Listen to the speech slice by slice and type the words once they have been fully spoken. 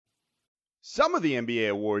Some of the NBA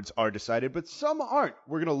awards are decided, but some aren't.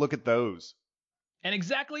 We're going to look at those. And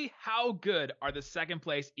exactly how good are the second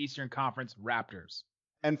place Eastern Conference Raptors?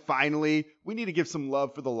 And finally, we need to give some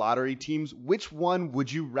love for the lottery teams. Which one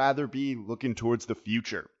would you rather be looking towards the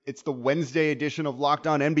future? It's the Wednesday edition of Locked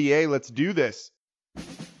On NBA. Let's do this.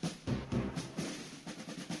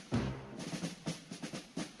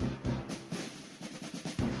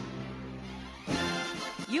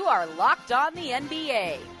 You are Locked On the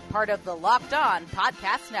NBA, part of the Locked On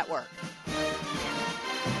Podcast Network.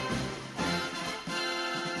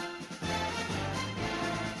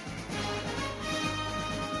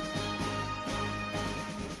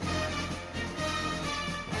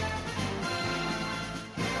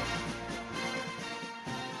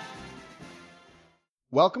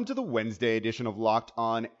 Welcome to the Wednesday edition of Locked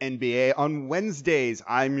On NBA. On Wednesdays,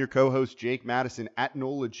 I'm your co-host Jake Madison at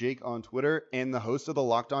NOLA Jake on Twitter and the host of the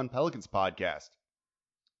Locked On Pelicans podcast.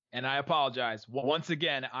 And I apologize. Once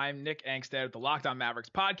again, I'm Nick Angstadt at the Locked On Mavericks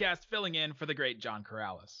podcast, filling in for the great John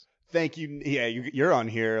Corrales. Thank you. Yeah, you're on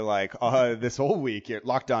here like this whole week. You're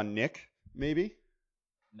Locked On Nick, maybe?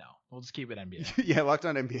 No, we'll just keep it NBA. Yeah, Locked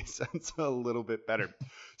On NBA sounds a little bit better.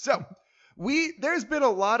 So, there's been a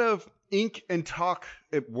lot of ink and talk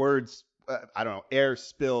words, air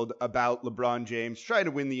spilled about LeBron James trying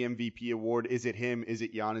to win the MVP award. Is it him? Is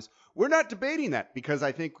it Giannis? We're not debating that because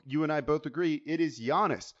I think you and I both agree it is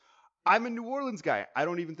Giannis. I'm a New Orleans guy. I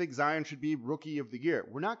don't even think Zion should be Rookie of the Year.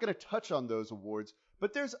 We're not going to touch on those awards,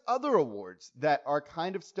 but there's other awards that are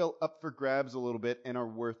kind of still up for grabs a little bit and are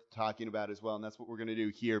worth talking about as well. And that's what we're going to do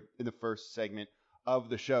here in the first segment of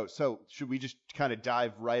the show. So should we just kind of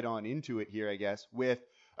dive right on into it here, I guess, with,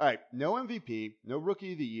 all right, no MVP, no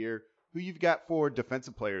Rookie of the Year. Who you've got for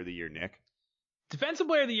Defensive Player of the Year, Nick? Defensive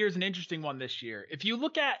Player of the Year is an interesting one this year. If you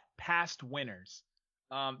look at past winners,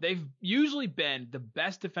 they've usually been the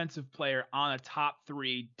best defensive player on a top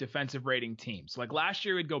 3 defensive rating team. So like last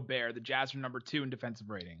year it would Gobert. The Jazz were number 2 in defensive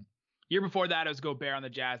rating. Year before that it was Gobert on the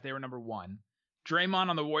Jazz. They were number 1. Draymond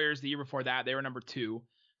on the Warriors the year before that. They were number 2.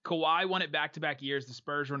 Kawhi won it back-to-back years. The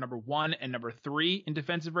Spurs were number 1 and number 3 in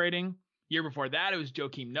defensive rating. Year before that, it was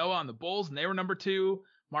Joakim Noah on the Bulls, and they were number 2.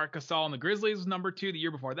 Marc Gasol on the Grizzlies was number 2 the year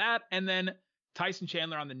before that. And then Tyson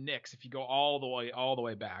Chandler on the Knicks, if you go all the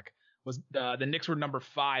way back, was the Knicks were number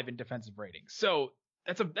 5 in defensive rating. So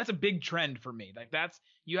that's a big trend for me. Like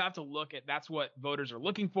you have to look at, that's what voters are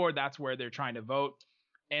looking for. That's where they're trying to vote.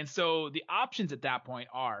 And so the options at that point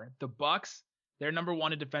are the Bucks. They're number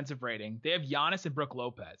 1 in defensive rating. They have Giannis and Brook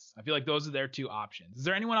Lopez. I feel like those are their 2 options. Is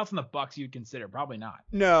there anyone else in the Bucks you'd consider? Probably not.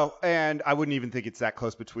 No, and I wouldn't even think it's that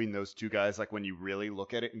close between those 2 guys, like when you really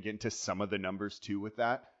look at it and get into some of the numbers too with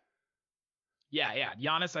that. Yeah.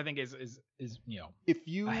 Giannis, I think is if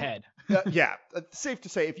you ahead. Safe to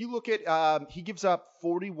say, if you look at he gives up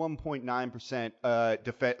 41.9%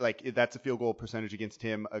 defense, like that's a field goal percentage against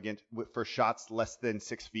him for shots less than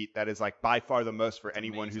 6 feet. That is like by far the most for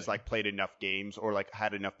anyone who's like played enough games or like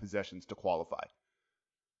had enough possessions to qualify.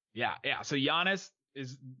 Yeah. So Giannis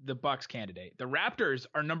is the Bucks candidate. The Raptors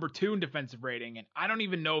are number 2 in defensive rating, and I don't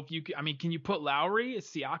even know if you can. I mean, can you put Lowry? Is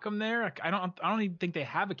Siakam there? Like, I don't even think they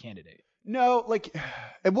have a candidate. No, like,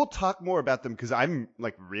 and we'll talk more about them because I'm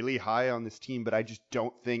like really high on this team, but I just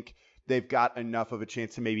don't think they've got enough of a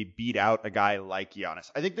chance to maybe beat out a guy like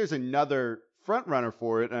Giannis. I think there's another front runner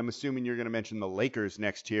for it, and I'm assuming you're going to mention the Lakers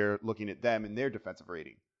next here, looking at them and their defensive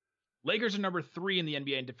rating. Lakers are number 3 in the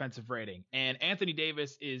NBA in defensive rating, and Anthony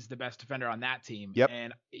Davis is the best defender on that team. Yep.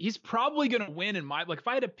 And he's probably going to win if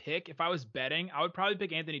I had to pick, if I was betting, I would probably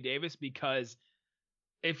pick Anthony Davis because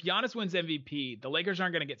if Giannis wins MVP, the Lakers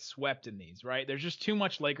aren't going to get swept in these, right? There's just too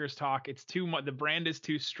much Lakers talk. It's too much. The brand is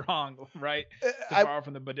too strong, right? To borrow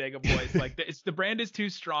from the Bodega Boys. Like the brand is too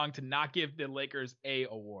strong to not give the Lakers a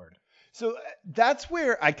award. So that's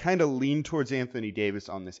where I kind of lean towards Anthony Davis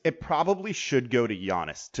on this. It probably should go to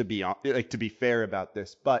Giannis to be fair about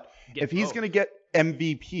this. But if he's going to get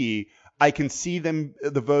MVP, I can see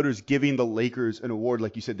the voters giving the Lakers an award.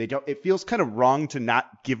 Like you said, it feels kind of wrong to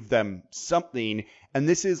not give them something. And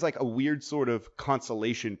this is like a weird sort of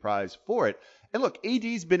consolation prize for it. And look,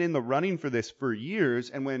 AD's been in the running for this for years.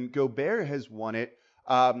 And when Gobert has won it,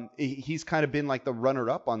 he's kind of been like the runner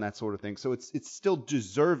up on that sort of thing. So it's still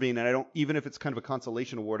deserving. And even if it's kind of a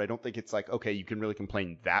consolation award, I don't think it's like, okay, you can really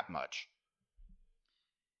complain that much.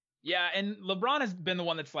 Yeah, and LeBron has been the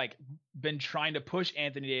one that's like been trying to push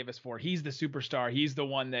Anthony Davis for. He's the superstar. He's the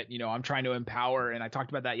one that, I'm trying to empower. And I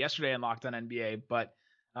talked about that yesterday in Locked On NBA. But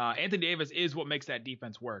Anthony Davis is what makes that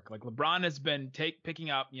defense work. Like LeBron has been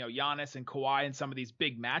picking up, Giannis and Kawhi in some of these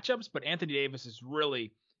big matchups, but Anthony Davis is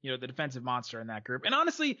really the defensive monster in that group. And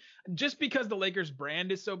honestly, just because the Lakers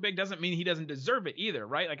brand is so big doesn't mean he doesn't deserve it either,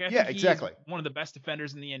 right? Like I think exactly. He's one of the best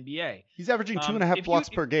defenders in the NBA. He's averaging 2.5 blocks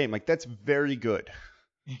per game. Like that's very good.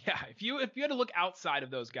 Yeah, if you had to look outside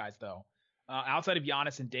of those guys though, outside of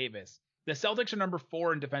Giannis and Davis, the Celtics are number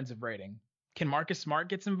 4 in defensive rating. Can Marcus Smart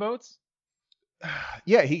get some votes?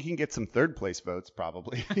 Yeah, he can get some third place votes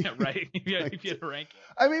probably. Right. If you had to rank it.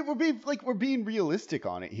 I mean, we're being realistic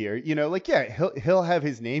on it here. He'll have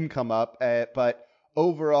his name come up, but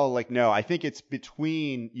overall, no, I think it's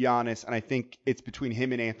between Giannis and I think it's between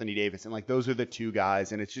him and Anthony Davis, and those are the two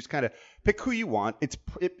guys, and it's just kind of pick who you want.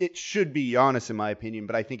 It should be Giannis in my opinion,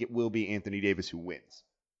 but I think it will be Anthony Davis who wins.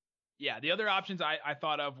 Yeah, the other options I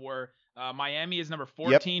thought of were Miami is number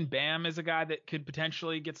 14. Yep. Bam is a guy that could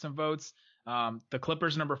potentially get some votes. The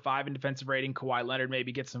Clippers number 5 in defensive rating. Kawhi Leonard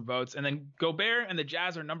maybe gets some votes. And then Gobert and the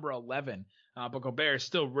Jazz are number 11. But Gobert is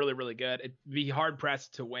still really, really good. It'd be hard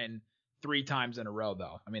pressed to win 3 times in a row,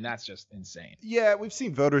 though. I mean, that's just insane. Yeah, we've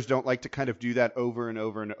seen voters don't like to kind of do that over and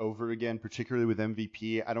over and over again, particularly with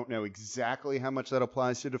MVP. I don't know exactly how much that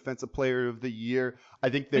applies to Defensive Player of the Year. I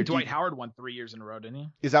think Dwight Howard won 3 years in a row, didn't he?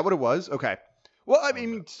 Is that what it was? Okay. Well, I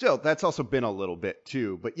mean, still, that's also been a little bit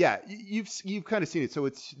too. But yeah, you've kind of seen it. So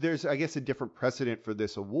there's, I guess, a different precedent for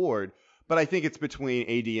this award. But I think it's between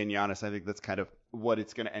AD and Giannis. I think that's kind of what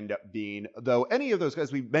it's going to end up being. Though any of those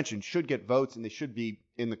guys we mentioned should get votes and they should be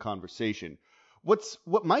in the conversation.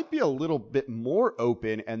 What might be a little bit more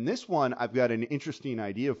open, and this one I've got an interesting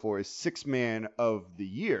idea for, is Sixth Man of the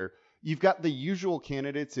Year. You've got the usual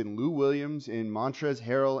candidates in Lou Williams, in Montrezl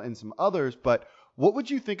Harrell, and some others, but what would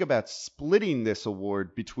you think about splitting this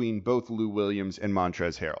award between both Lou Williams and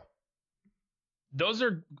Montrezl Harrell? Those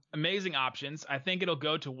are amazing options. I think it'll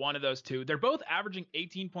go to one of those two. They're both averaging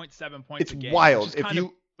 18.7 points a game. It's wild.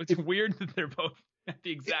 It's weird that they're both at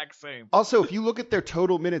the exact same. Also, if you look at their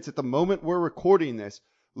total minutes at the moment we're recording this,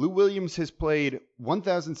 Lou Williams has played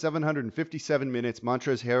 1,757 minutes.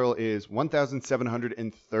 Montrezl Harrell is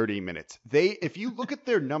 1,730 minutes. If you look at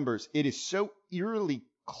their numbers, it is so eerily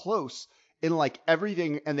close in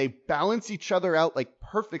everything, and they balance each other out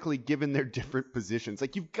perfectly given their different positions.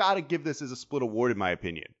 You've got to give this as a split award in my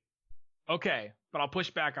opinion. Okay, but I'll push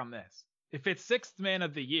back on this. If it's Sixth Man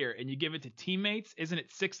of the Year and you give it to teammates, isn't it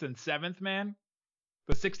 6th and 7th man?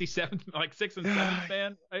 The 67th, 6th and 7th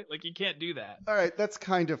man? Right? You can't do that. All right, that's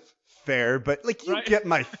kind of fair, but you get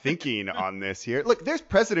my thinking on this here. Look, there's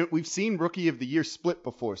precedent. We've seen Rookie of the Year split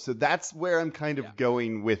before, so that's where I'm kind of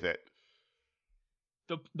going with it.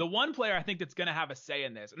 The one player I think that's going to have a say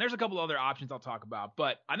in this, and there's a couple other options I'll talk about,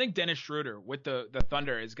 but I think Dennis Schroeder with the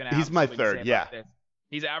Thunder is going to have. He's my third, yeah.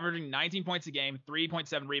 He's averaging 19 points a game,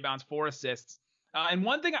 3.7 rebounds, 4 assists. And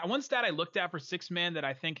one stat I looked at for Sixth Man that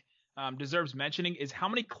I think deserves mentioning is how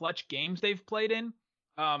many clutch games they've played in.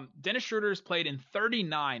 Dennis Schroeder has played in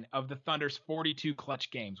 39 of the Thunder's 42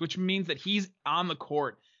 clutch games, which means that he's on the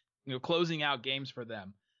court, closing out games for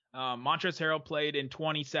them. Montrezl Harrell played in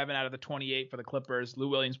 27 out of the 28 for the Clippers. Lou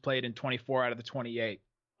Williams played in 24 out of the 28.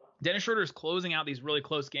 Dennis Schroeder is closing out these really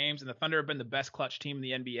close games, and the Thunder have been the best clutch team in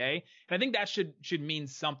the NBA. And I think that should mean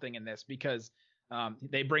something in this because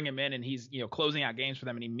they bring him in and he's closing out games for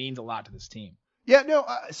them, and he means a lot to this team. Yeah, no,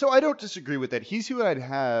 so I don't disagree with that. He's who I'd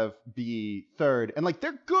have be third. And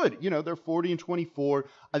they're good. They're 40 and 24.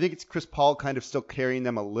 I think it's Chris Paul kind of still carrying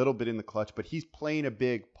them a little bit in the clutch, but he's playing a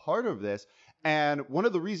big part of this. And one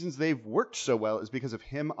of the reasons they've worked so well is because of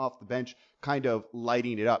him off the bench kind of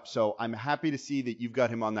lighting it up. So I'm happy to see that you've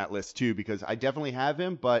got him on that list too, because I definitely have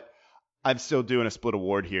him, but I'm still doing a split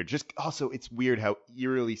award here. Just also, it's weird how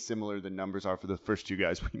eerily similar the numbers are for the first two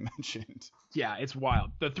guys we mentioned. Yeah, it's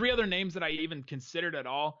wild. The 3 other names that I even considered at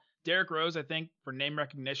all, Derrick Rose, I think, for name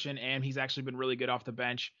recognition, and he's actually been really good off the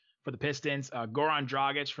bench for the Pistons. Goran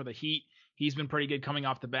Dragic for the Heat. He's been pretty good coming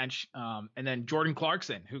off the bench. And then Jordan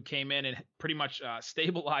Clarkson, who came in and pretty much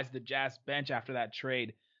stabilized the Jazz bench after that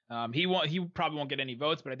trade. He probably won't get any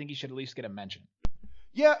votes, but I think he should at least get a mention.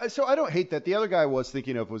 Yeah, so I don't hate that. The other guy I was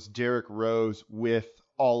thinking of was Derrick Rose with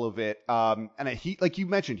all of it. And he, like you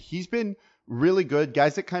mentioned, he's been really good.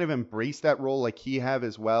 Guys that kind of embrace that role like he have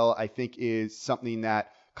as well, I think is something that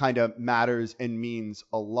kind of matters and means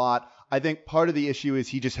a lot. I think part of the issue is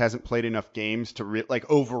he just hasn't played enough games to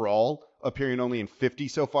overall appearing only in 50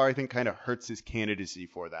 so far, I think kind of hurts his candidacy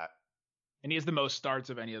for that. And he has the most starts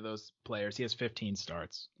of any of those players. He has 15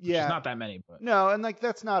 starts. Yeah. Which is not that many, but no, and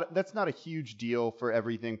that's not a huge deal for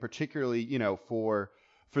everything, particularly, for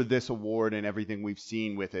this award and everything we've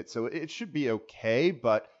seen with it. So it should be okay,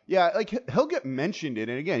 but yeah, he'll get mentioned in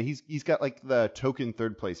it. And again, he's got the token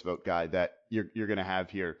third place vote guy that you're going to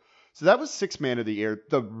have here. So that was sixth man of the year.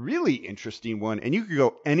 The really interesting one, and you could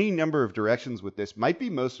go any number of directions with this, might be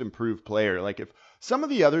most improved player. Like if some of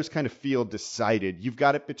the others kind of feel decided, you've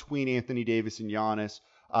got it between Anthony Davis and Giannis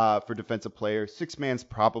for defensive player. Sixth man's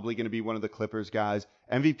probably going to be one of the Clippers guys.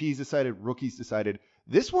 MVP's decided, rookies decided.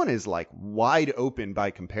 This one is like wide open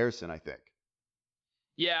by comparison, I think.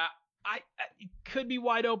 Yeah, it could be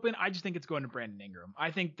wide open. I just think it's going to Brandon Ingram.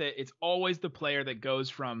 I think that it's always the player that goes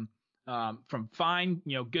from fine,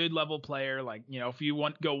 good level player, like, if you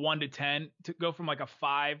want to go 1 to 10, to go from like a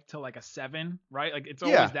 5 to like a 7, right? Like it's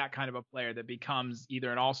always that kind of a player that becomes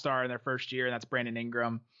either an all-star in their first year, and that's Brandon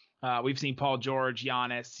Ingram. We've seen Paul George,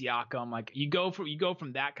 Giannis, Siakam. Like you go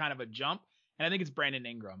from that kind of a jump, and I think it's Brandon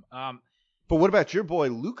Ingram. But what about your boy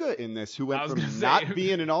Luka in this, who went from not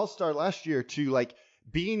being an all-star last year to like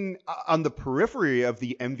being on the periphery of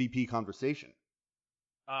the MVP conversation?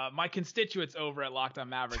 My constituents over at Locked On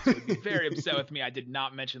Mavericks would be very upset with me. I did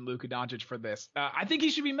not mention Luka Doncic for this. I think he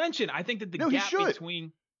should be mentioned. I think that the gap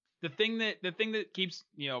between the thing that keeps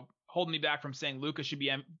holding me back from saying Luka should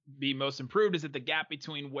be most improved is that the gap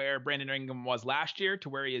between where Brandon Ingram was last year to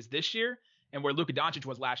where he is this year, and where Luka Doncic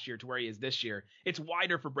was last year to where he is this year, it's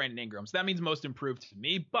wider for Brandon Ingram. So that means most improved to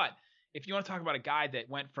me. But if you want to talk about a guy that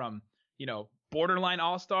went from borderline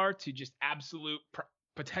all-star to just absolute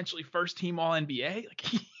potentially first team all NBA, like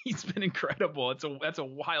he's been incredible. That's a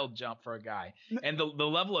wild jump for a guy, and the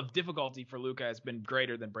level of difficulty for Luka has been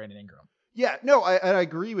greater than Brandon Ingram. Yeah, no, I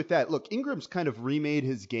agree with that. Look, Ingram's kind of remade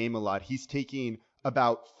his game a lot. He's taking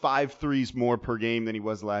about 5 threes more per game than he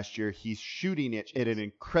was last year. He's shooting it at an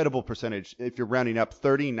incredible percentage. If you're rounding up,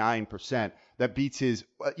 39%. That beats his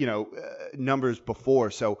numbers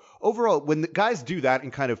before. So overall, when the guys do that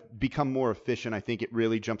and kind of become more efficient, I think it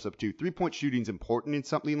really jumps up too. 3-point shooting is important in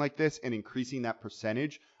something like this, and increasing that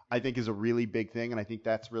percentage I think is a really big thing, and I think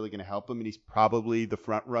that's really going to help him, and he's probably the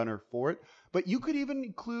front runner for it. But you could even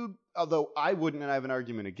include, although I wouldn't, and I have an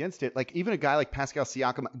argument against it, like even a guy like Pascal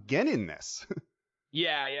Siakam again in this.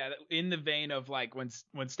 Yeah, in the vein of like when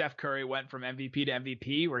Steph Curry went from MVP to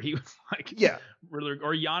MVP, where he was like,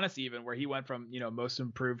 or Giannis even, where he went from most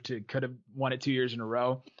improved to could have won it 2 years in a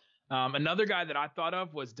row. Another guy that I thought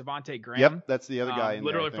of was Devontae Graham. Yep, that's the other guy.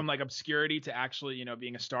 Literally from like obscurity to actually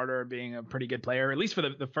being a starter, being a pretty good player, at least for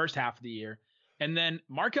the first half of the year. And then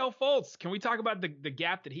Markelle Fultz. Can we talk about the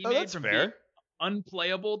gap that he made from being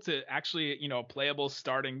unplayable to actually a playable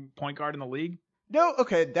starting point guard in the league? No,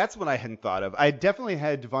 okay, that's what I hadn't thought of. I definitely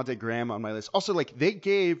had Devontae Graham on my list. Also, like they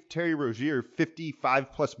gave Terry Rozier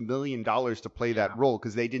 $55+ million to play that role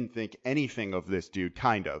because they didn't think anything of this dude,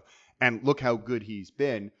 kind of. And look how good he's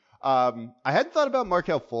been. I hadn't thought about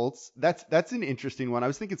Markelle Fultz. That's an interesting one. I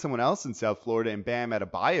was thinking someone else in South Florida, and Bam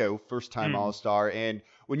Adebayo, first-time All-Star. And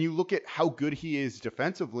when you look at how good he is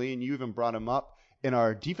defensively, and you even brought him up in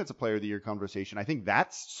our Defensive Player of the Year conversation, I think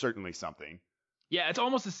that's certainly something. Yeah, it's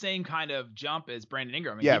almost the same kind of jump as Brandon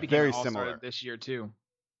Ingram. And he became very an All-Star similar this year too.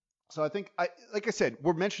 So I think, like I said,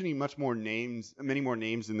 we're mentioning many more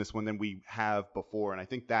names in this one than we have before, and I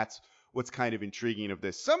think that's what's kind of intriguing of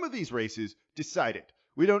this. Some of these races decided.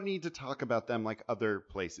 We don't need to talk about them like other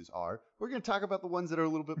places are. We're going to talk about the ones that are a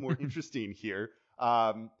little bit more interesting here.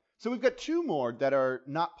 So we've got 2 more that are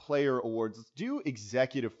not player awards. Let's do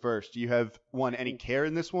executive first. Do you have any care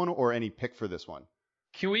in this one or any pick for this one?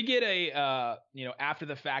 Can we get a after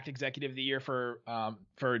the fact executive of the year for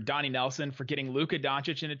Donnie Nelson for getting Luka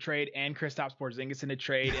Doncic in a trade and Kristaps Porzingis in a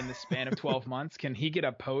trade in the span of 12 months? Can he get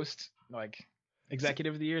a post like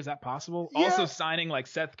executive of the year? Is that possible? Yeah. Also signing like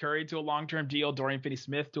Seth Curry to a long-term deal, Dorian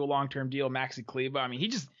Finney-Smith to a long-term deal, Maxi Kleber. I mean,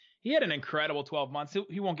 he had an incredible 12 months.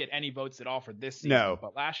 He won't get any votes at all for this season. No.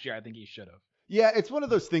 But last year I think he should have. Yeah, it's one of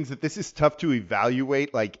those things that this is tough to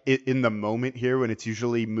evaluate like in the moment here when it's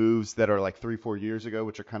usually moves that are like 3-4 years ago,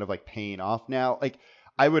 which are kind of like paying off now. Like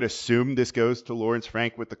I would assume this goes to Lawrence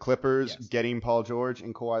Frank with the Clippers, getting Paul George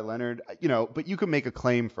and Kawhi Leonard, but you can make a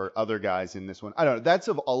claim for other guys in this one. I don't know. That's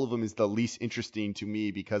of all of them is the least interesting to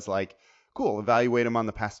me because like, cool, evaluate them on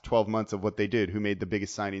the past 12 months of what they did, who made the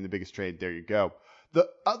biggest signing, the biggest trade. There you go. The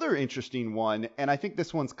other interesting one, and I think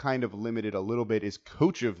this one's kind of limited a little bit, is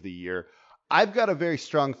Coach of the Year. I've got a very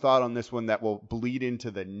strong thought on this one that will bleed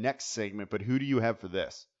into the next segment, but who do you have for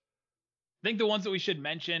this? I think the ones that we should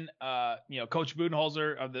mention, Coach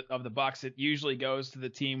Budenholzer of the Bucks, it usually goes to the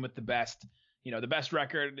team with the best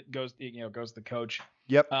record goes to the coach.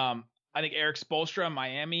 Yep. I think Eric Spoelstra,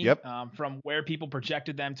 Miami, from where people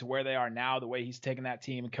projected them to where they are now, the way he's taken that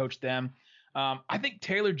team and coached them. I think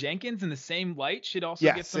Taylor Jenkins in the same light should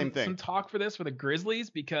also get some talk for this for the Grizzlies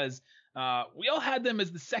because we all had them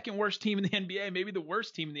as the second worst team in the NBA, maybe the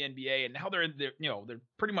worst team in the NBA, and now they're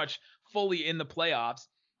pretty much fully in the playoffs.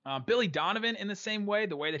 Billy Donovan in the same way,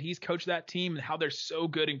 the way that he's coached that team and how they're so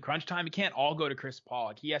good in crunch time. It can't all go to Chris Paul.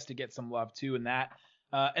 Like, he has to get some love too in that.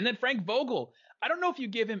 And then Frank Vogel, I don't know if you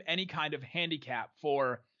give him any kind of handicap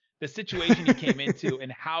for the situation he came into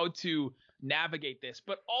and how to navigate this,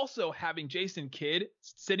 but also having Jason Kidd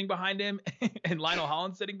sitting behind him and Lionel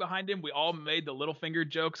Hollins sitting behind him. We all made the little finger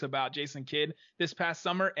jokes about Jason Kidd this past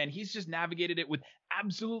summer, and he's just navigated it with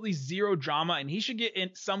absolutely zero drama, and he should get in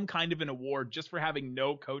some kind of an award just for having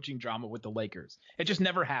no coaching drama with the Lakers. It just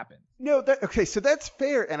never happened. No, okay, so that's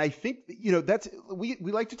fair, and I think, that's we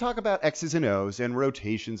like to talk about X's and O's and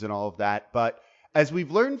rotations and all of that, but as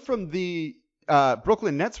we've learned from the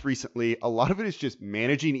Brooklyn Nets recently, a lot of it is just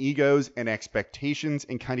managing egos and expectations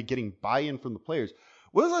and kind of getting buy-in from the players.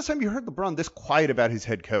 When was the last time you heard LeBron this quiet about his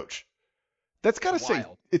head coach? That's got to say,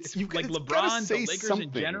 it's like LeBron, the Lakers something.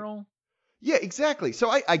 In general. Yeah, exactly. So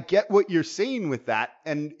I get what you're saying with that,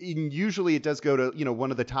 and usually it does go to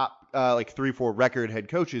one of the top 3-4 record head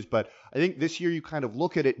coaches. But I think this year you kind of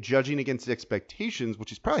look at it judging against expectations,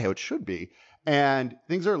 which is probably how it should be, and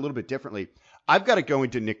things are a little bit differently. I've got to go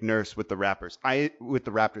into Nick Nurse with the Raptors.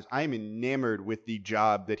 I am enamored with the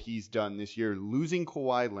job that he's done this year, losing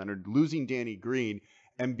Kawhi Leonard, losing Danny Green,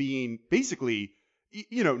 and being basically,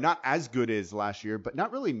 not as good as last year, but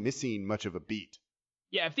not really missing much of a beat.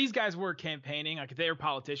 Yeah, if these guys were campaigning, like if they were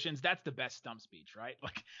politicians, that's the best stump speech, right?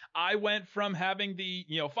 Like, I went from having the,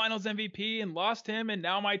 finals MVP and lost him, and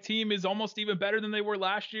now my team is almost even better than they were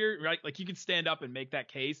last year, right? Like, you could stand up and make that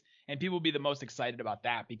case, and people will be the most excited about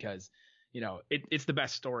that because, it's the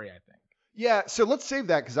best story, I think. Yeah, so let's save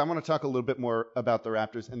that because I want to talk a little bit more about the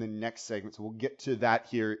Raptors in the next segment. So we'll get to that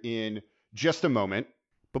here in just a moment.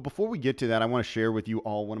 But before we get to that, I want to share with you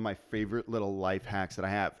all one of my favorite little life hacks that I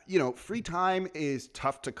have. Free time is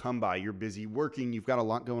tough to come by. You're busy working. You've got a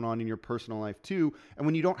lot going on in your personal life too. And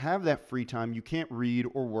when you don't have that free time, you can't read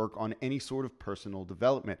or work on any sort of personal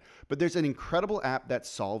development. But there's an incredible app that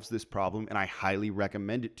solves this problem, and I highly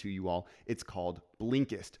recommend it to you all. It's called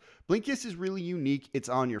Blinkist. Blinkist is really unique. It's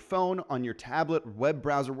on your phone, on your tablet, web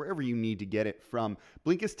browser, wherever you need to get it from.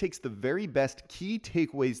 Blinkist takes the very best key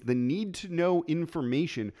takeaways, the need-to-know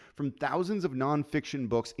information from thousands of nonfiction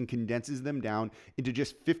books and condenses them down into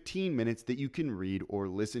just 15 minutes that you can read or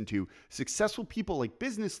listen to. Successful people like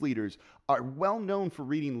business leaders are well known for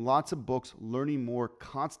reading lots of books, learning more,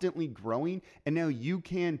 constantly growing, and now you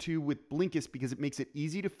can too with Blinkist because it makes it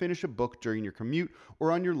easy to finish a book during your commute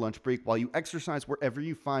or on your lunch break while you exercise wherever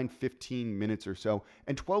you find 15 minutes or so.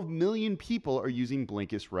 And 12 million people are using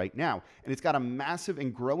Blinkist right now. And it's got a massive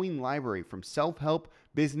and growing library from self-help,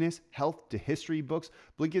 business, health to history books.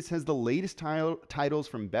 Blinkist has the latest titles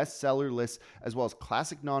from bestseller lists as well as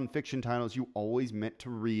classic nonfiction titles you always meant to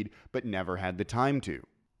read but never had the time to.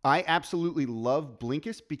 I absolutely love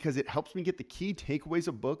Blinkist because it helps me get the key takeaways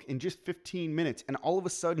of a book in just 15 minutes. And all of a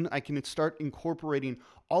sudden, I can start incorporating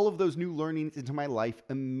all of those new learnings into my life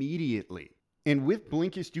immediately. And with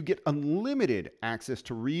Blinkist, you get unlimited access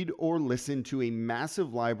to read or listen to a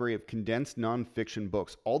massive library of condensed nonfiction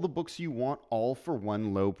books. All the books you want, all for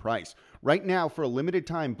one low price. Right now, for a limited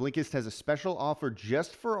time, Blinkist has a special offer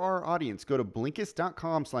just for our audience. Go to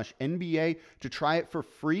Blinkist.com/NBA to try it for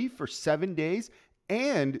free for 7 days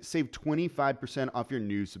and save 25% off your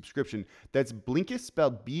new subscription. That's Blinkist,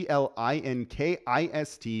 spelled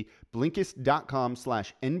Blinkist,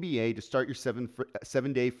 Blinkist.com/NBA to start your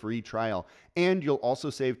 7-day free trial. And you'll also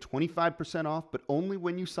save 25% off, but only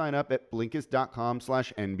when you sign up at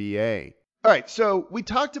Blinkist.com/NBA. All right, so we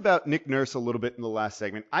talked about Nick Nurse a little bit in the last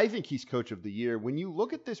segment. I think he's coach of the year. When you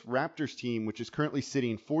look at this Raptors team, which is currently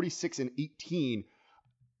sitting 46-18,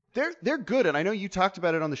 they're good, and I know you talked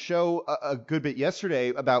about it on the show a good bit yesterday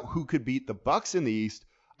about who could beat the Bucks in the East.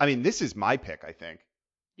 I mean, this is my pick, I think.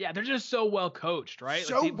 Yeah, they're just so well coached, right?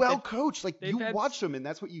 So well coached. Like, you watch them, and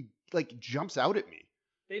that's what jumps out at me.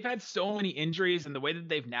 They've had so many injuries, and the way that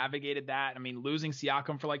they've navigated that. I mean, losing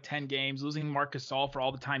Siakam for 10 games, losing Marc Gasol for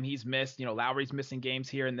all the time he's missed. Lowry's missing games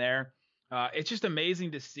here and there. It's just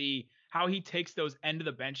amazing to see how he takes those end of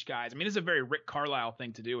the bench guys. I mean, it's a very Rick Carlisle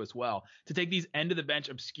thing to do as well, to take these end of the bench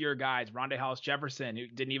obscure guys, Rondae Hollis Jefferson, who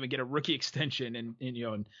didn't even get a rookie extension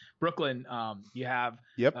in Brooklyn. You have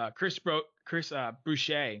Chris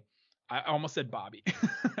Boucher. I almost said Bobby.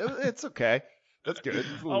 It's okay. That's good. It's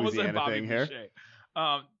a Louisiana thing here.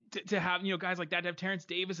 To have guys like that, to have Terrence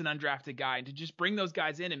Davis, an undrafted guy, and to just bring those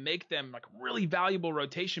guys in and make them really valuable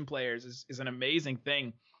rotation players is an amazing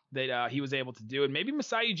thing that he was able to do. And maybe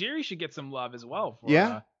Masai Ujiri should get some love as well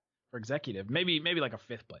for executive. Maybe like a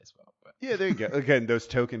 5th place vote. But. Yeah, there you go. Again, those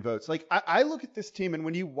token votes. I look at this team, and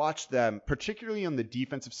when you watch them, particularly on the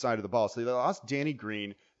defensive side of the ball, so they lost Danny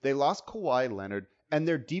Green, they lost Kawhi Leonard, and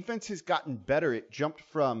their defense has gotten better. It jumped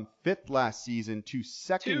from 5th last season to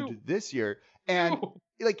 2nd this year. And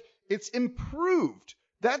like, it's improved.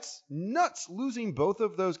 That's nuts, losing both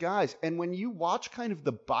of those guys. And when you watch kind of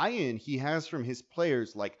the buy-in he has from his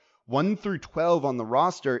players, like 1 through 12 on the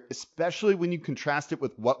roster, especially when you contrast it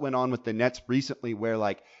with what went on with the Nets recently, where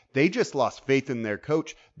like they just lost faith in their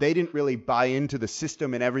coach. They didn't really buy into the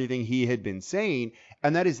system and everything he had been saying.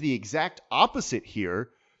 And that is the exact opposite here.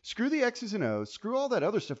 Screw the X's and O's, screw all that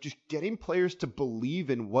other stuff. Just getting players to believe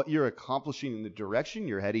in what you're accomplishing and the direction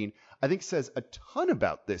you're heading, I think says a ton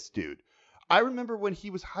about this dude. I remember when he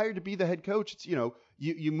was hired to be the head coach, it's,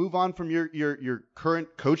 you move on from your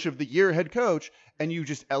current coach of the year head coach and you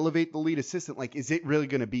just elevate the lead assistant. Like, is it really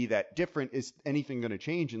going to be that different? Is anything going to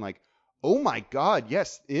change? And like, oh my God,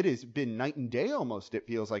 yes, it has been night and day almost, it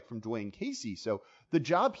feels like, from Dwayne Casey. So the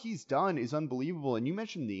job he's done is unbelievable. And you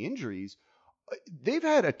mentioned the injuries. They've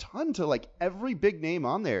had a ton to like every big name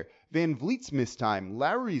on there. Van Vliet's missed time,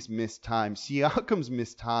 Lowry's missed time, Siakam's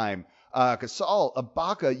missed time, Gasol,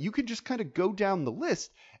 Ibaka. You could just kind of go down the list,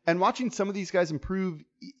 and watching some of these guys improve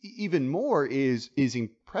even more is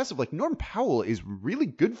impressive. Like Norm Powell is really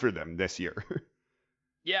good for them this year.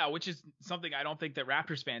 Yeah, which is something I don't think that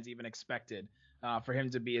Raptors fans even expected for him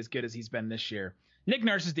to be as good as he's been this year. Nick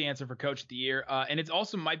Nurse is the answer for Coach of the Year, and it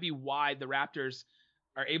also might be why the Raptors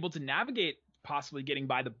are able to navigate possibly getting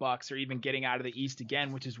by the Bucks or even getting out of the East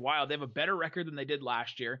again, which is wild. They have a better record than they did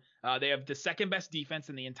last year. They have the second best defense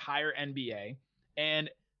in the entire NBA, and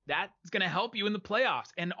that's going to help you in the playoffs.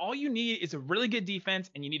 And all you need is a really good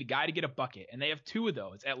defense, and you need a guy to get a bucket. And they have 2 of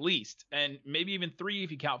those at least, and maybe even 3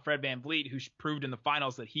 if you count Fred VanVleet, who's proved in the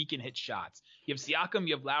finals that he can hit shots. You have Siakam,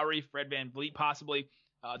 you have Lowry, Fred VanVleet possibly.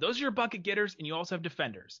 Those are your bucket getters, and you also have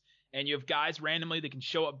defenders. And you have guys randomly that can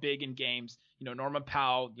show up big in games. Norman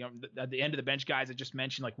Powell, at the end of the bench guys I just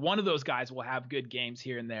mentioned, like one of those guys will have good games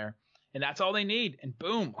here and there. And that's all they need. And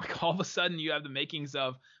boom, like all of a sudden you have the makings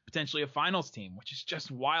of potentially a finals team, which is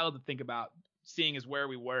just wild to think about, seeing as where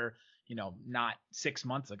we were, not 6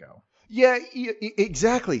 months ago. Yeah,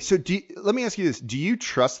 exactly. So let me ask you this. Do you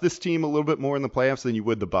trust this team a little bit more in the playoffs than you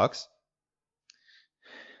would the Bucks?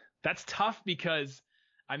 That's tough because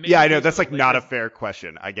I know that's like not a fair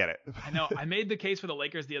question. I get it. I know. I made the case for the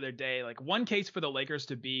Lakers the other day. Like one case for the Lakers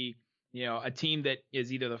to be, a team that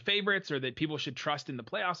is either the favorites or that people should trust in the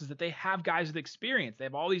playoffs is that they have guys with experience. They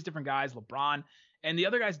have all these different guys, LeBron, and the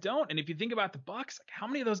other guys don't. And if you think about the Bucks, like how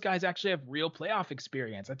many of those guys actually have real playoff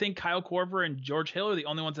experience? I think Kyle Korver and George Hill are the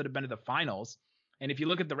only ones that have been to the finals. And if you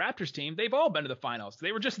look at the Raptors team, they've all been to the finals.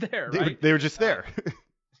 They were just there, right? They were just there.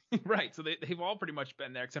 Right. So they've all pretty much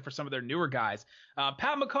been there except for some of their newer guys.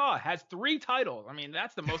 Pat McCaw has 3 titles. I mean,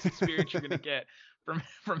 that's the most experience you're going to get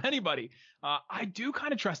from anybody. I do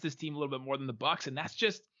kind of trust this team a little bit more than the Bucks. And that's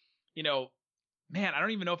just, man, I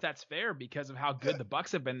don't even know if that's fair because of how good the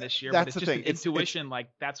Bucks have been this year. That's but it's just an intuition. Like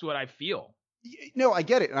that's what I feel. No, I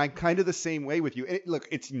get it. And I'm kind of the same way with you. Look,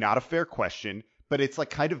 it's not a fair question, but it's like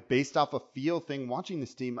kind of based off a feel thing watching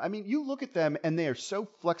this team. I mean, you look at them and they are so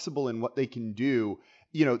flexible in what they can do.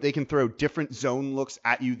 They can throw different zone looks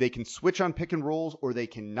at you. They can switch on pick and rolls or they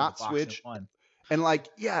cannot switch. And like,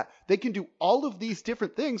 yeah, they can do all of these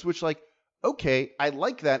different things, which like, okay, I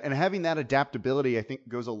like that. And having that adaptability, I think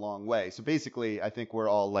goes a long way. So basically, I think we're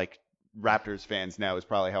all like Raptors fans now is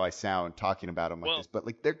probably how I sound talking about them like this, but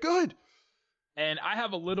like they're good. And I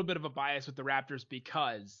have a little bit of a bias with the Raptors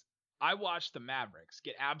because I watched the Mavericks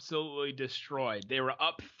get absolutely destroyed. They were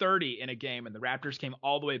up 30 in a game, and the Raptors came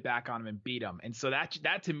all the way back on them and beat them. And so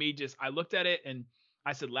that to me, just I looked at it and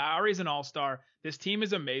I said, Lowry's an all-star. This team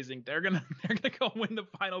is amazing. They're gonna go win the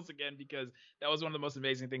finals again because that was one of the most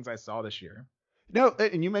amazing things I saw this year. No,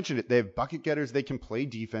 and you mentioned it. They have bucket getters. They can play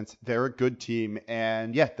defense. They're a good team.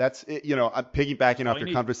 And yeah, that's it. I'm piggybacking off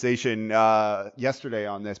your conversation yesterday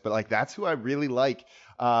on this, but like that's who I really like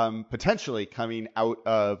potentially coming out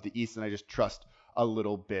of the East, and I just trust a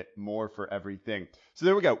little bit more for everything. So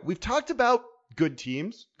there we go. We've talked about good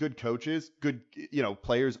teams, good coaches, good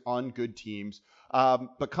players on good teams.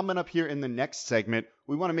 But coming up here in the next segment,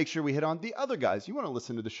 we want to make sure we hit on the other guys. You want to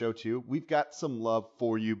listen to the show too. We've got some love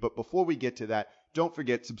for you. But before we get to that, don't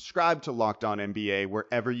forget, subscribe to Locked On NBA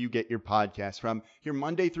wherever you get your podcasts from. Here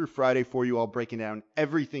Monday through Friday for you all, breaking down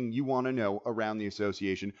everything you want to know around the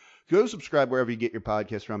association. Go subscribe wherever you get your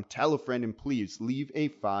podcasts from. Tell a friend, and please leave a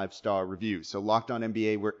 5-star review. So Locked On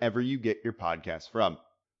NBA wherever you get your podcasts from.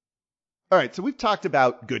 All right, so we've talked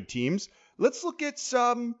about good teams. Let's look at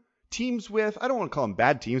some teams with, I don't want to call them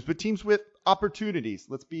bad teams, but teams with opportunities.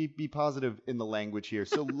 Let's be positive in the language here.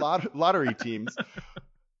 So lottery teams.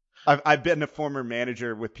 I've been a former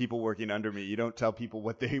manager with people working under me. You don't tell people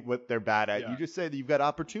what they're bad at. Yeah. You just say that you've got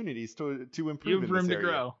opportunities to improve You have in this room to area.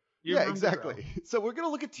 grow. You Yeah, have room to grow. exactly. So we're gonna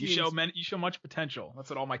look at teams. You show much potential. That's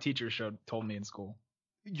what all my teachers told me in school.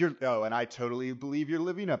 And I totally believe you're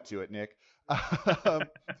living up to it, Nick.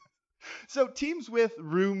 So teams with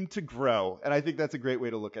room to grow, and I think that's a great way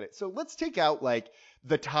to look at it. So let's take out like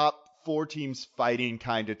the top 4 teams fighting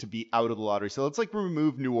kind of to be out of the lottery. So let's like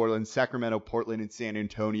remove New Orleans, Sacramento, Portland, and San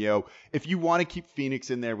Antonio. If you want to keep Phoenix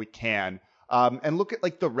in there, we can. And look at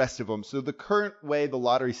like the rest of them. So the current way the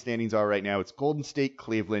lottery standings are right now, it's Golden State,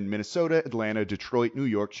 Cleveland, Minnesota, Atlanta, Detroit, New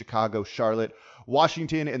York, Chicago, Charlotte,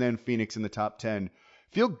 Washington, and then Phoenix in the top 10.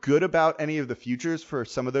 Feel good about any of the futures for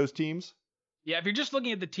some of those teams? Yeah, if you're just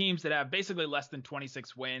looking at the teams that have basically less than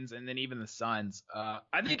 26 wins, and then even the Suns,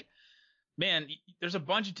 I think, man, there's a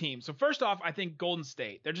bunch of teams. So first off, I think Golden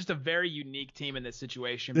State. They're just a very unique team in this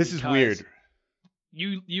situation. This is weird.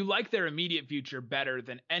 You like their immediate future better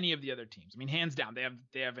than any of the other teams. I mean, hands down,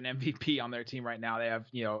 they have an MVP on their team right now. They have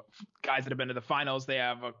guys that have been to the finals. They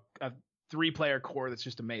have a 3-player core that's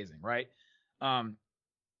just amazing, right?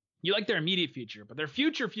 You like their immediate future, but their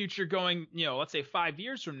future going, let's say 5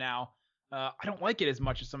 years from now. I don't like it as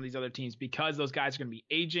much as some of these other teams because those guys are going to be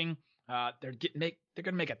aging. They're going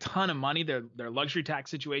to make a ton of money. Their luxury tax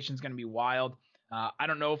situation is going to be wild. I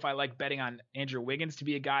don't know if I like betting on Andrew Wiggins to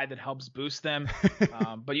be a guy that helps boost them.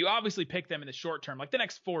 But you obviously pick them in the short term, like the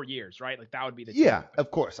next 4 years, right? Like that would be the team. Yeah, of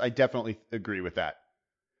course. I definitely agree with that.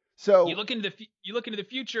 So you look into the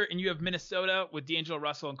future, and you have Minnesota with D'Angelo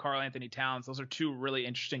Russell and Karl Anthony Towns. Those are 2 really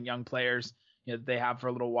interesting young players that they have for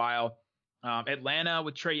a little while. Atlanta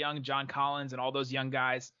with Trae Young, John Collins, and all those young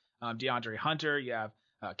guys. DeAndre Hunter. You have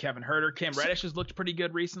Kevin Huerter. Cam Reddish has looked pretty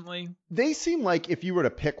good recently. They seem like if you were to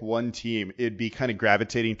pick one team, it'd be kind of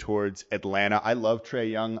gravitating towards Atlanta. I love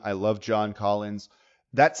Trae Young. I love John Collins.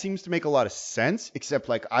 That seems to make a lot of sense, except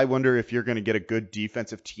like I wonder if you're going to get a good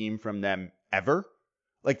defensive team from them ever.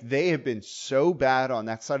 Like they have been so bad on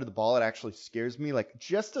that side of the ball, it actually scares me like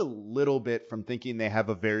just a little bit from thinking they have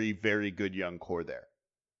a very, very good young core there.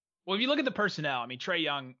 Well, if you look at the personnel, I mean, Trae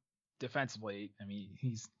Young defensively, I mean,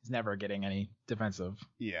 he's never getting any defensive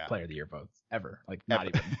player of the year votes ever. Like not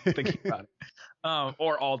even thinking about it.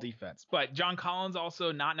 Or all defense. But John Collins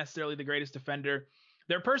also not necessarily the greatest defender.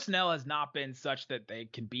 Their personnel has not been such that they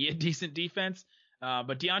can be a decent defense.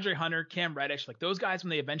 But DeAndre Hunter, Cam Reddish, like those guys,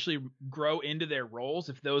 when they eventually grow into their roles,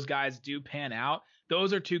 if those guys do pan out,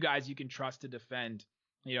 those are 2 guys you can trust to defend,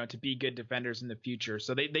 to be good defenders in the future.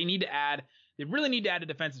 So they need to add. They really need to add a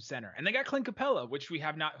defensive center, and they got Clint Capella,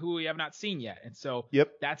 who we have not seen yet. And so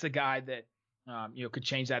that's a guy that could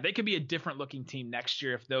change that. They could be a different looking team next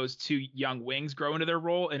year if those 2 young wings grow into their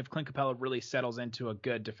role, and if Clint Capella really settles into a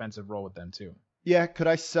good defensive role with them too. Yeah, could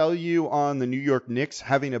I sell you on the New York Knicks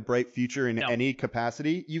having a bright future in any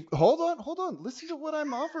capacity? You hold on. Listen to what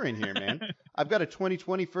I'm offering here, man. I've got a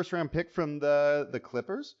 2020 first round pick from the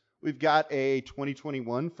Clippers. We've got a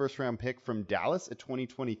 2021 first round pick from Dallas, a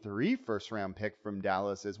 2023 first round pick from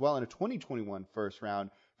Dallas as well, and a 2021 first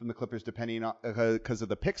round from the Clippers, depending on because of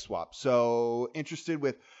the pick swap. So interested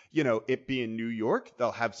with, it being New York,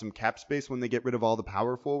 they'll have some cap space when they get rid of all the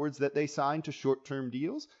power forwards that they signed to short-term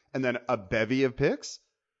deals, and then a bevy of picks.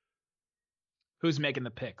 Who's making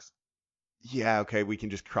the picks? Yeah, okay, we can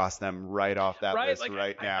just cross them right off that list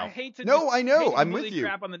now. I hate to I know, I'm with you.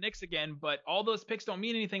 Crap on the Knicks again, but all those picks don't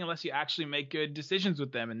mean anything unless you actually make good decisions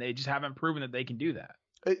with them, and they just haven't proven that they can do that.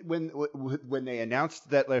 When they announced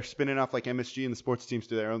that they're spinning off like MSG and the sports teams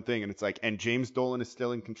do their own thing, and it's like, and James Dolan is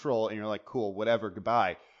still in control, and you're like, cool, whatever,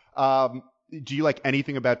 goodbye. Do you like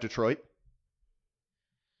anything about Detroit?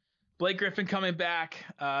 Blake Griffin coming back.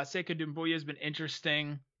 Sekou Doumbouya has been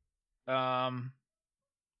interesting.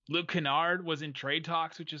 Luke Kennard was in trade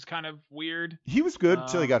talks, which is kind of weird. He was good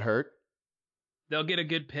until he got hurt. They'll get a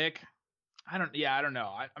good pick. I don't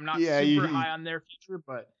know. I'm not super high on their future,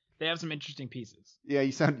 but they have some interesting pieces. Yeah,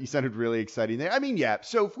 you sounded really exciting there. I mean, yeah.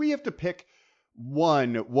 So if we have to pick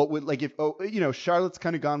one, what would Charlotte's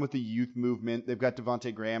kind of gone with the youth movement. They've got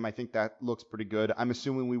Devontae Graham. I think that looks pretty good. I'm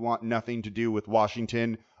assuming we want nothing to do with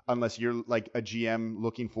Washington unless you're like a GM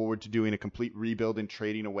looking forward to doing a complete rebuild and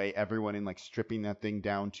trading away everyone and like stripping that thing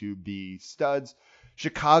down to be studs.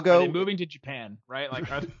 Chicago. Are they moving to Japan, right?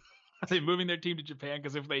 Like, are they moving their team to Japan?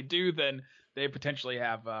 Because if they do, then they potentially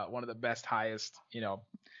have one of the best, highest,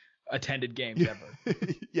 attended games ever.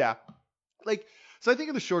 Yeah. So I think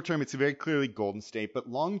in the short term, it's very clearly Golden State, but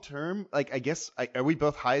long term, I guess, are we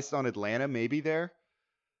both highest on Atlanta maybe there?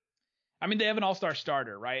 I mean, they have an all-star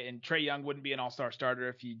starter, right? And Trae Young wouldn't be an all-star starter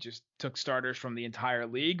if he just took starters from the entire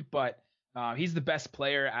league. But He's the best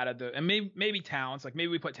player out of and maybe Towns. Like maybe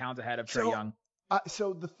we put Towns ahead of Trae Young.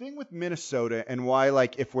 So the thing with Minnesota and why,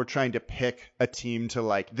 like, if we're trying to pick a team to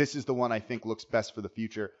like, this is the one I think looks best for the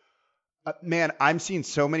future. Man, I'm seeing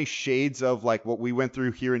so many shades of like what we went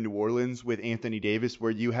through here in New Orleans with Anthony Davis,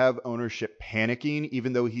 where you have ownership panicking,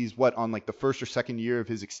 even though he's on like the first or second year of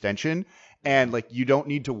his extension. And like, you don't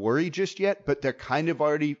need to worry just yet, but they're kind of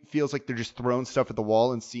already feels like they're just throwing stuff at the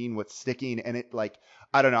wall and seeing what's sticking. And it like,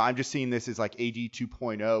 I don't know. I'm just seeing this as like AD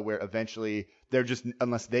 2.0, where eventually they're just,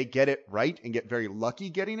 unless they get it right and get very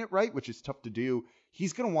lucky getting it right, which is tough to do,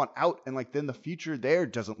 he's going to want out. And like, then the future there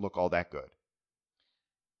doesn't look all that good.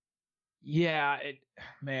 Yeah,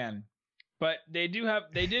 man. But they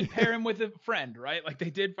did pair him with a friend, right? Like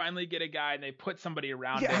they did finally get a guy and they put somebody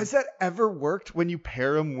around him. Has that ever worked when you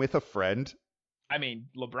pair him with a friend? I mean,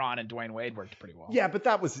 LeBron and Dwayne Wade worked pretty well. Yeah, but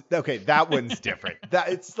that was okay. That one's different.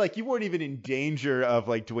 It's like you weren't even in danger of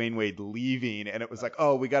like Dwayne Wade leaving, and it was like,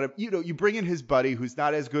 oh, we got to, you bring in his buddy who's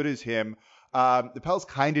not as good as him. The Pels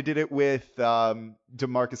kind of did it with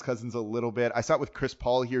DeMarcus Cousins a little bit. I saw it with Chris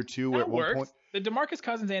Paul here too. That worked. One point. The DeMarcus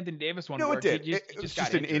Cousins Anthony Davis one. No, worked. It did. It was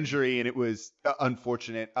just an injury, and it was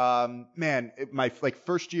unfortunate. Man, my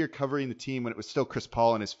first year covering the team when it was still Chris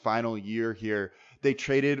Paul in his final year here, they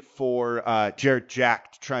traded for Jarrett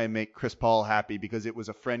Jack to try and make Chris Paul happy because it was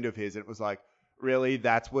a friend of his, and it was like, really,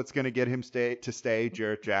 that's what's going to get him to stay,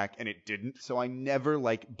 Jarrett Jack, and it didn't. So I never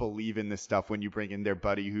believe in this stuff when you bring in their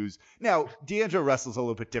buddy who's now D'Angelo Russell's a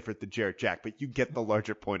little bit different than Jarrett Jack, but you get the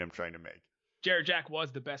larger point I'm trying to make. Jarrett Jack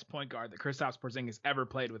was the best point guard that Kristaps Porzingis ever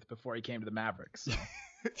played with before he came to the Mavericks. So.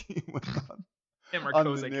 Him or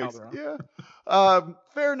Jose Calderon. Yeah.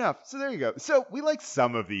 Fair enough. So there you go. So we like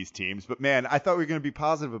some of these teams, but man, I thought we were going to be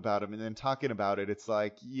positive about them, and then talking about it, it's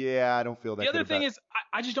like, yeah, I don't feel that. The other thing is,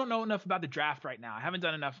 I just don't know enough about the draft right now. I haven't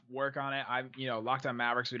done enough work on it. I've, Locked On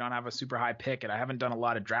Mavericks, we don't have a super high pick, and I haven't done a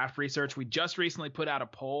lot of draft research. We just recently put out a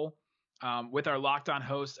poll with our Locked On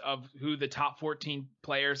hosts of who the top 14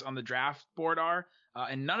 players on the draft board are.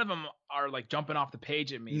 And none of them are jumping off the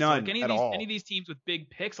page at me. None so any of these teams with big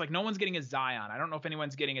picks, no one's getting a Zion. I don't know if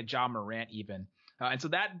anyone's getting a Ja Morant even. And so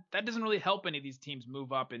that doesn't really help any of these teams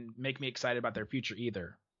move up and make me excited about their future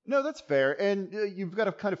either. No, that's fair. And you've got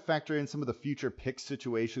to kind of factor in some of the future pick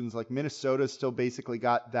situations. Like Minnesota's still basically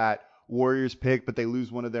got that Warriors pick, but they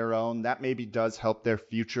lose one of their own. That maybe does help their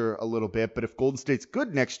future a little bit. But if Golden State's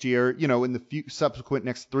good next year, in the subsequent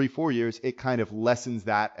next 3-4 years, it kind of lessens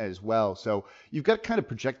that as well. So you've got to kind of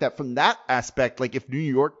project that from that aspect. Like if New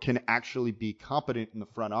York can actually be competent in the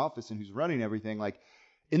front office and who's running everything,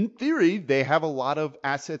 in theory, they have a lot of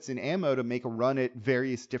assets and ammo to make a run at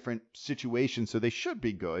various different situations. So they should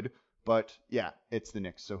be good. But yeah, it's the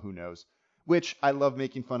Knicks. So who knows? Which I love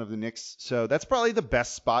making fun of the Knicks. So that's probably the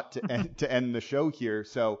best spot to end the show here.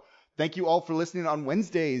 So thank you all for listening on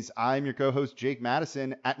Wednesdays. I'm your co-host, Jake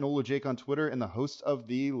Madison, at NOLA Jake on Twitter, and the host of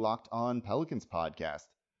the Locked On Pelicans podcast.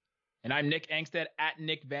 And I'm Nick Angstadt, at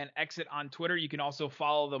Nick Van Exit on Twitter. You can also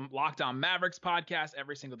follow the Locked On Mavericks podcast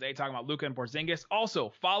every single day, talking about Luka and Porzingis.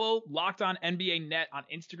 Also, follow Locked On NBA Net on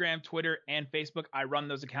Instagram, Twitter, and Facebook. I run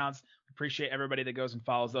those accounts. Appreciate everybody that goes and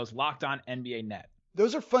follows those. Locked On NBA Net.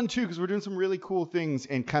 Those are fun, too, because we're doing some really cool things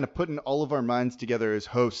and kind of putting all of our minds together as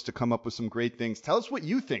hosts to come up with some great things. Tell us what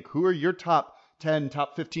you think. Who are your top 10,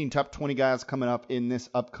 top 15, top 20 guys coming up in this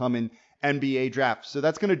upcoming NBA draft? So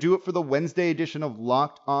that's going to do it for the Wednesday edition of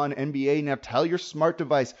Locked On NBA. Now tell your smart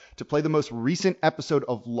device to play the most recent episode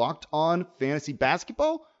of Locked On Fantasy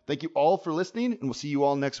Basketball. Thank you all for listening, and we'll see you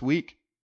all next week.